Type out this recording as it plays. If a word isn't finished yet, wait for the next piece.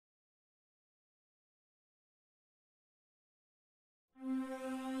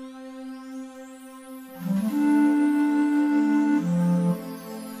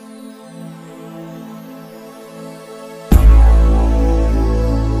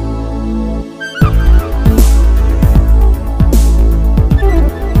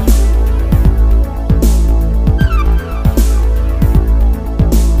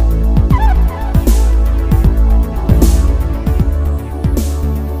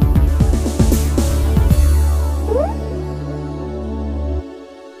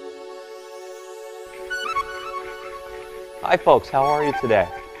Hi folks, how are you today?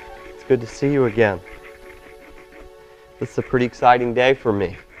 It's good to see you again. This is a pretty exciting day for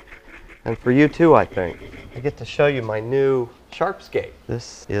me, and for you too, I think. I get to show you my new sharp skate.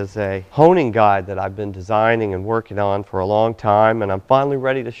 This is a honing guide that I've been designing and working on for a long time, and I'm finally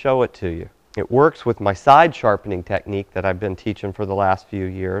ready to show it to you. It works with my side sharpening technique that I've been teaching for the last few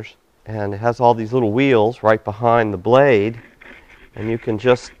years, and it has all these little wheels right behind the blade, and you can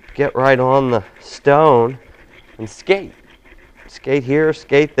just get right on the stone and skate. Skate here,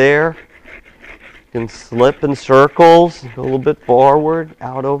 skate there. You can slip in circles, go a little bit forward,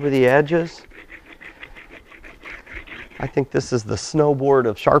 out over the edges. I think this is the snowboard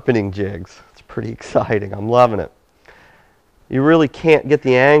of sharpening jigs. It's pretty exciting. I'm loving it. You really can't get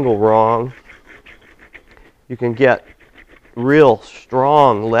the angle wrong. You can get real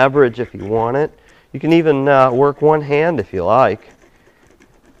strong leverage if you want it. You can even work one hand if you like.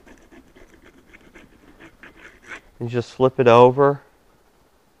 You just flip it over,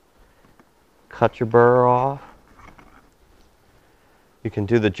 cut your burr off. You can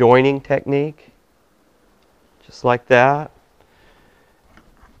do the joining technique, just like that.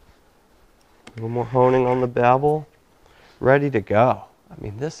 A little more honing on the bevel. Ready to go. I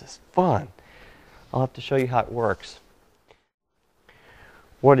mean, this is fun. I'll have to show you how it works.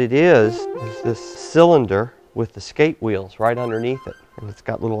 What it is this cylinder with the skate wheels right underneath it. And it's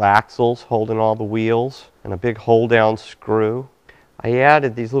got little axles holding all the wheels and a big hold-down screw. I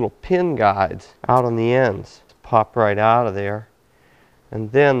added these little pin guides out on the ends. Pop right out of there.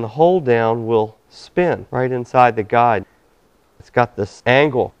 And then the hold-down will spin right inside the guide. It's got this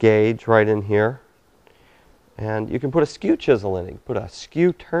angle gauge right in here. And you can put a skew chisel in it. You can put a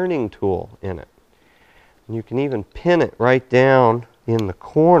skew turning tool in it. And you can even pin it right down in the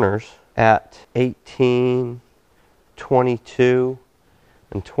corners at 18, 22,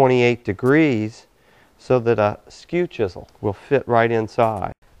 and 28 degrees so that a skew chisel will fit right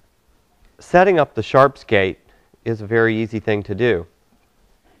inside. Setting up the sharp skate is a very easy thing to do.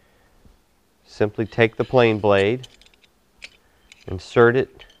 Simply take the plane blade, insert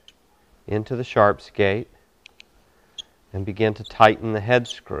it into the sharp skate, and begin to tighten the head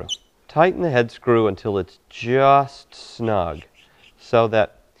screw. Tighten the head screw until it's just snug so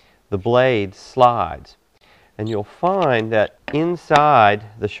that the blade slides. And you'll find that inside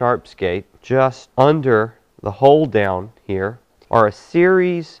the sharp skate, just under the hold down here, are a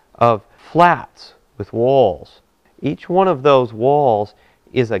series of flats with walls. Each one of those walls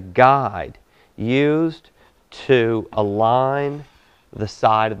is a guide used to align the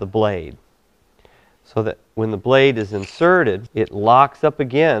side of the blade, so that when the blade is inserted, it locks up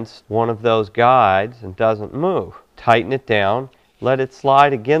against one of those guides and doesn't move. Tighten it down, let it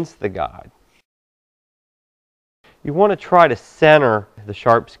slide against the guide. You want to try to center the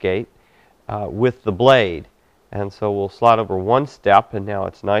sharp skate with the blade. And so we'll slide over one step, and now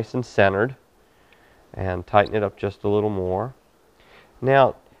it's nice and centered. And tighten it up just a little more.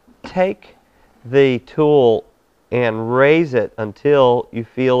 Now take the tool and raise it until you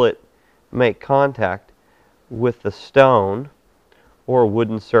feel it make contact with the stone or a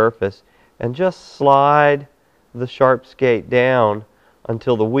wooden surface, and just slide the sharp skate down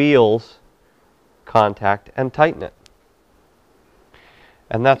until the wheels contact and tighten it.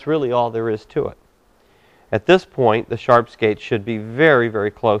 And that's really all there is to it. At this point, the sharp skate should be very,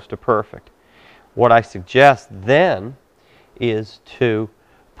 very close to perfect. What I suggest then is to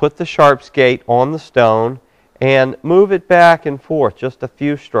put the sharp skate on the stone and move it back and forth just a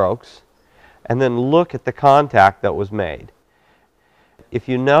few strokes, and then look at the contact that was made. If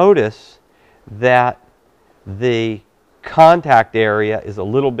you notice that the contact area is a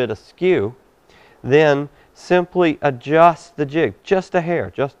little bit askew, then simply adjust the jig just a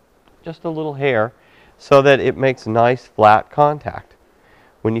hair, just a little hair, so that it makes nice flat contact.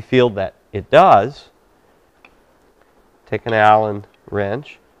 When you feel that it does, take an Allen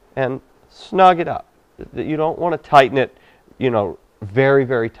wrench and snug it up. You don't want to tighten it, very,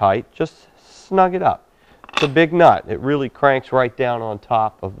 very tight. Just snug it up. It's a big nut. It really cranks right down on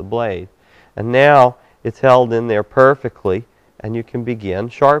top of the blade. And now it's held in there perfectly, and you can begin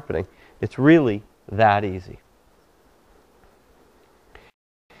sharpening. It's really that easy.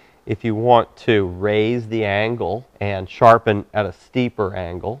 If you want to raise the angle and sharpen at a steeper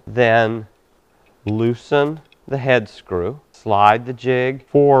angle, then loosen the head screw, slide the jig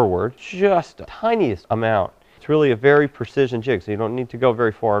forward just the tiniest amount. It's really a very precision jig, so you don't need to go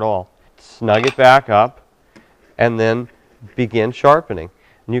very far at all. Snug it back up, and then begin sharpening.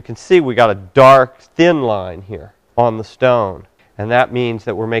 And you can see we got a dark, thin line here on the stone. And that means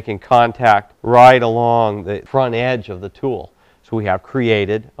that we're making contact right along the front edge of the tool. So we have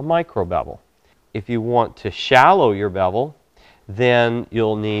created a micro bevel. If you want to shallow your bevel, then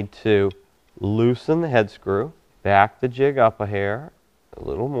you'll need to loosen the head screw, back the jig up a hair, a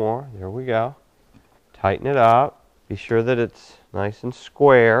little more, there we go. Tighten it up, be sure that it's nice and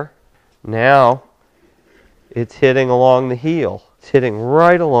square. Now it's hitting along the heel. It's hitting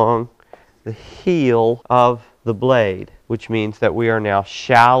right along the heel of the blade, which means that we are now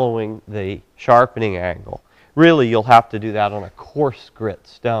shallowing the sharpening angle. Really, you'll have to do that on a coarse grit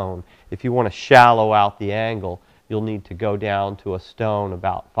stone. If you want to shallow out the angle, you'll need to go down to a stone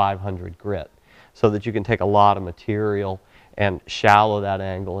about 500 grit so that you can take a lot of material and shallow that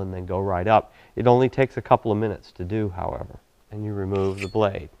angle and then go right up. It only takes a couple of minutes to do, however, and you remove the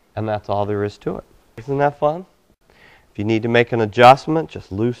blade. And that's all there is to it. Isn't that fun? If you need to make an adjustment,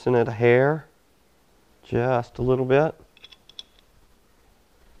 just loosen it a hair, just a little bit.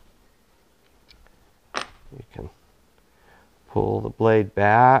 You can pull the blade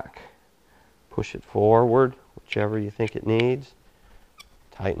back, push it forward, whichever you think it needs.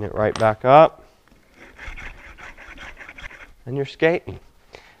 Tighten it right back up. And you're skating.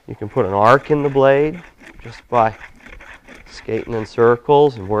 You can put an arc in the blade just by skating in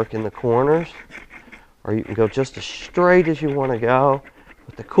circles and working the corners. Or you can go just as straight as you want to go.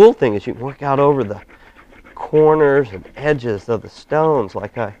 But the cool thing is you can work out over the corners and edges of the stones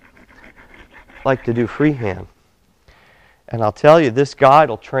like I like to do freehand. And I'll tell you, this guide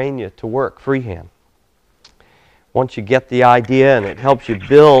will train you to work freehand. Once you get the idea and it helps you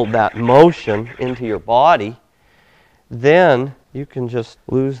build that motion into your body, then you can just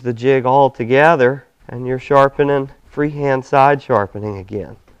lose the jig altogether and you're sharpening freehand side sharpening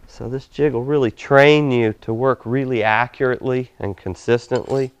again. So this jig will really train you to work really accurately and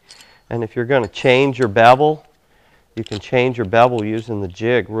consistently. And if you're going to change your bevel, you can change your bevel using the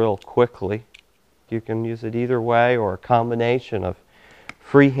jig real quickly. You can use it either way or a combination of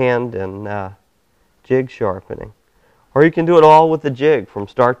freehand and jig sharpening. Or you can do it all with the jig from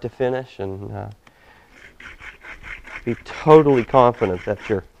start to finish and be totally confident that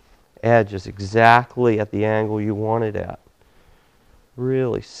your edge is exactly at the angle you want it at.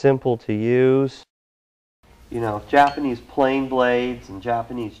 Really simple to use. You know, Japanese plane blades and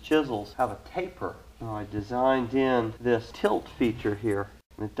Japanese chisels have a taper. So I designed in this tilt feature here.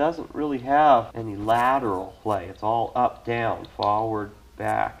 And it doesn't really have any lateral play. It's all up, down, forward,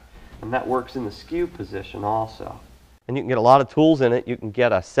 back. And that works in the skew position also. And you can get a lot of tools in it. You can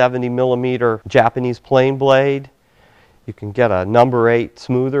get a 70mm Japanese plane blade. You can get a number 8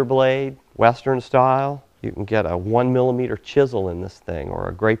 smoother blade, Western style. You can get a 1mm chisel in this thing or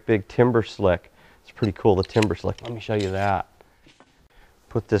a great big timber slick. It's pretty cool, the timber slick. Let me show you that.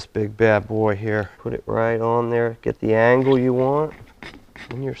 Put this big bad boy here. Put it right on there. Get the angle you want.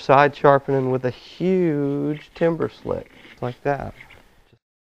 And you're side sharpening with a huge timber slick, like that.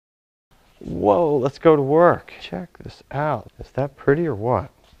 Whoa, let's go to work. Check this out. Is that pretty or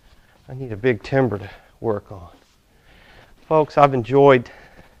what? I need a big timber to work on. Folks, I've enjoyed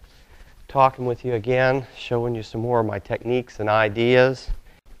talking with you again, showing you some more of my techniques and ideas.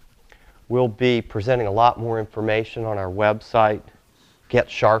 We'll be presenting a lot more information on our website,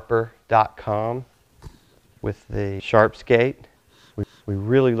 getsharper.com, with the Sharpskate. We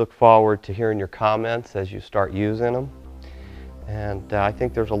really look forward to hearing your comments as you start using them. And I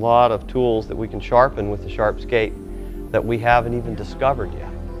think there's a lot of tools that we can sharpen with the Sharpskate that we haven't even discovered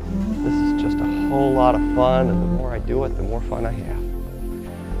yet. This is just a whole lot of fun, and the more I do it, the more fun I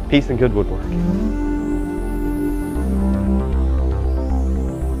have. Peace and good woodworking.